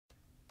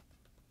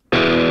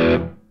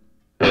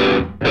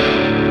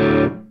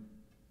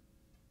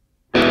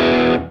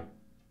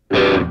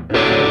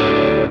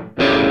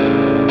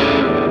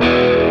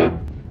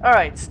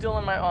Alright, still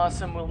in my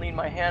awesome. We'll need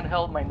my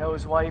handheld, my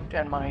nose wiped,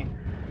 and my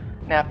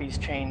nappies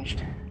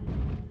changed.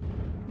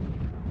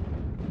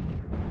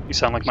 You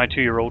sound like my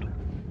 2-year-old.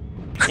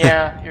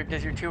 Yeah,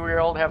 does your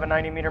 2-year-old have a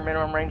 90-meter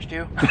minimum range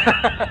too?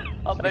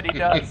 I'll bet he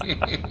does.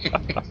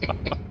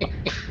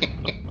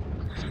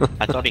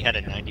 I thought he had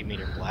a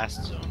 90-meter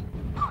blast zone.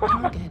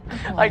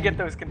 I get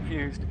those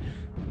confused.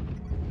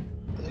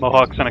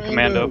 Mohawk's on a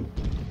commando.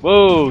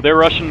 Whoa, they're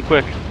rushing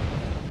quick.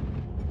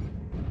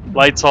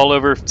 Lights all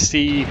over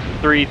C3,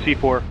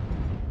 C4.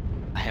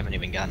 I haven't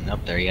even gotten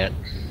up there yet.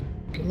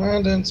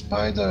 Commandant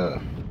Spider.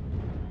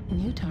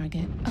 New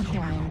target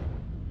acquired.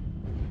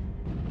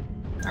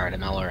 Alright,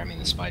 I mean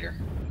the spider.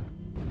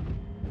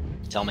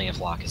 Tell me if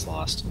Locke is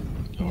lost.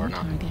 Or New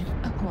not. target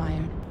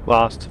acquired.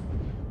 Lost.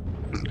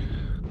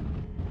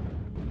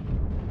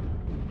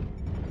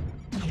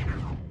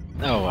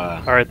 Oh,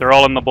 Alright, they're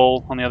all in the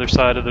bowl on the other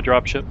side of the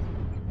dropship.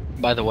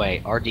 by the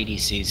way, are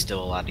DDCs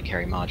still allowed to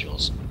carry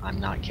modules? I'm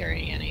not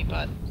carrying any,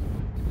 but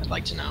I'd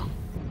like to know.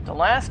 The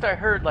last I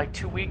heard, like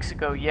 2 weeks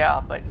ago,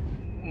 yeah, but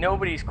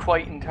nobody's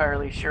quite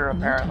entirely sure,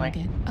 apparently.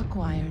 New target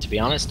acquired. To be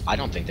honest, I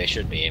don't think they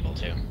should be able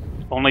to.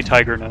 Only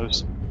Tiger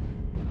knows.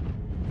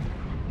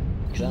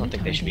 Because I don't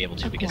think they should be able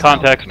to, because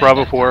Contacts,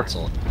 Bravo 4.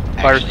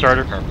 Fire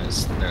starter.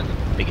 Purpose, they're the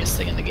biggest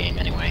thing in the game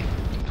anyway.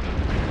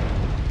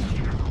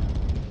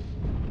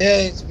 Yeah,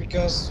 it's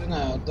because, you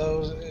know,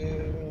 those...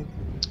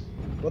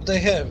 what they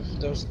have,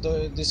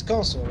 this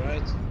console,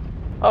 right?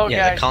 Oh,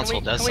 Yeah, guys, the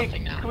console can we, does can we,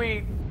 something now. Can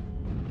we...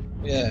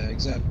 Yeah,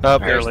 exactly. There's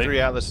Barely. 3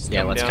 Atlases Yeah,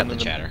 coming let's down cut the in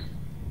chatter.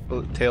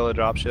 tail of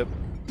dropship.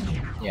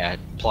 Yeah,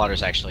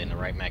 Plotter's actually in the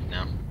right mech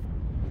now.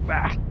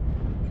 Ah.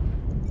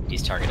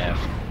 He's target F.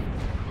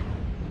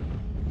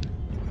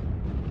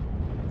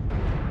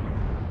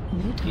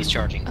 New target He's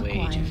charging way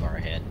acquired. too far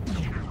ahead.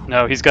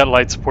 No, he's got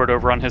light support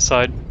over on his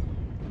side.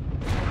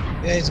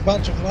 Yeah, it's a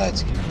bunch of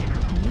lights here. New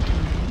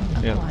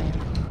target Yeah. acquired.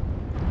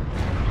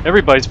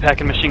 Everybody's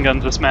packing machine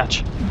guns this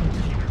match.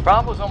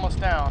 Bravo's almost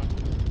down.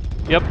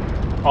 Yep,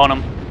 on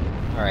him.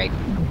 Alright,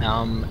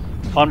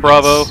 On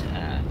Bravo. let's,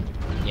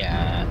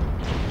 yeah,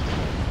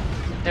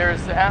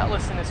 There's the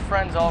Atlas and his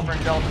friends over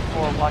in Delta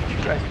 4. Watch you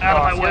guys Out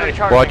of my cross. Yeah, way. they're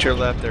charging. Watch your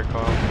left there,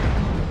 Carl.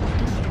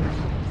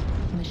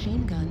 Destroyed.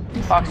 Machine gun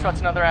destroyed.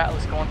 Foxtrot's another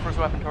Atlas going for his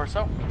weapon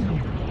torso.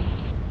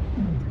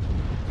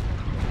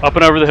 Up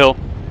and over the hill.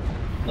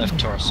 left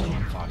torso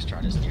on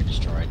Foxtrot is near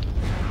destroyed.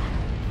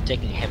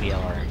 Taking heavy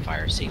LRM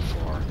fire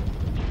C4.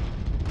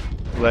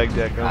 Leg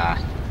deck up.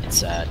 Ah,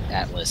 it's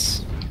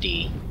Atlas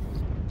D.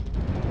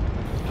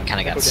 I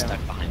kinda got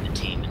stuck behind the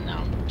team and now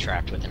I'm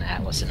trapped with an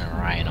Atlas and an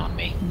Orion on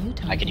me. New I could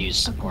target use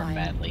support acquired.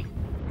 badly.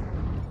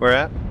 Where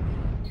at?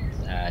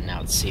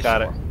 Now it's C4.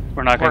 Got it.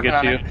 We're not gonna Working get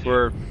on to you.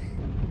 We're...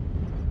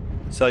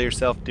 Sell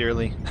yourself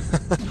dearly.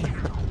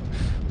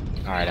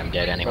 Alright, I'm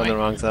dead On the anyway.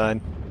 wrong side.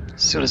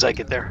 As soon as I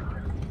get there.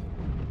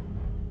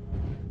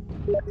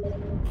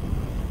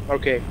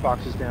 Okay,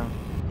 Fox is down.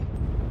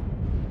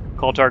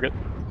 Call target.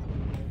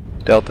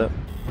 Delta.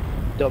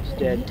 Delta's New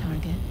dead.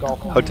 target Golf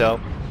acquired. Hotel.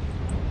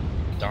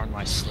 Darn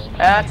my slow.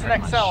 That's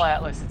an XL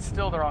Atlas. It's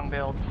still the wrong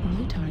build.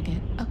 New target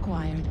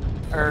acquired.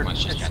 Or,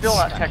 Much just it's got still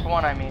not stuck. Tech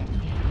 1, I mean.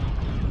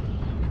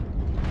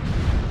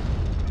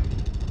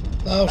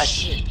 Oh I-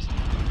 shit. New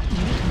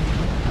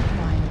target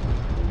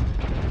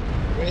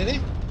acquired. Really?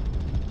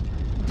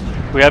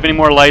 If we have any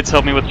more lights,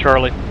 help me with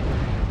Charlie.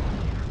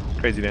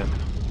 Crazy Dan.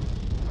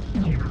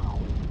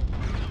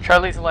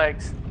 Charlie's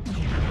legs.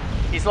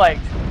 He's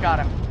legged. Got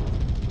him.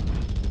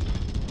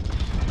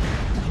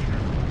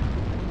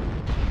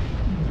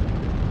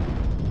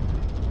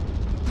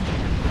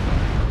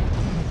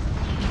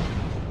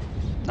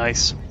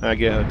 Nice. I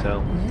get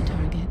hotel. New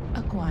target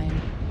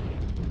acquired.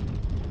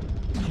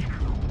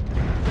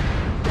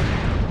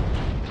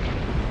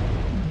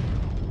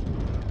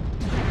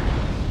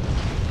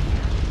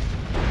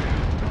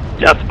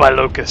 Death by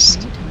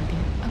Locust. New target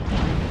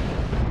acquired.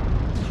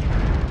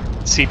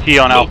 CT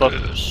on Alpha.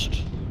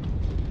 Locust.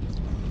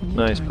 New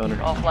Nice, target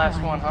punter. Off last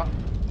acquired. one, huh?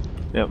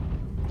 Yep.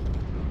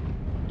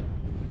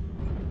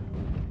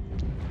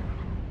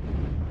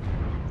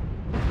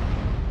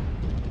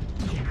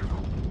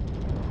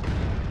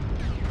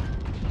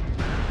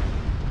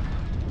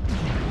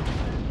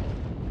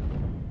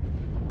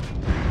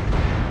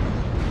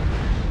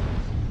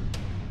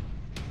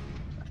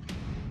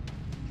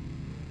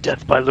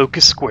 Death by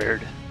Locust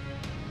squared.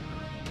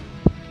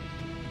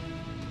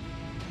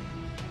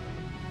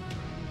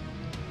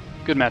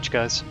 Good match,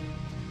 guys.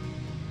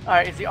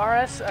 Alright, is the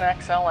RS an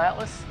XL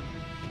Atlas?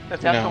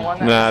 That's the No. one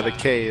that Nah, the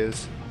K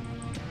is.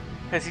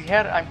 Because he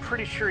had, I'm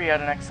pretty sure he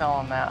had an XL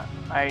on that.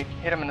 I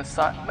hit him in the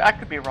sun. I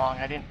could be wrong.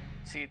 I didn't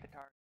see the target.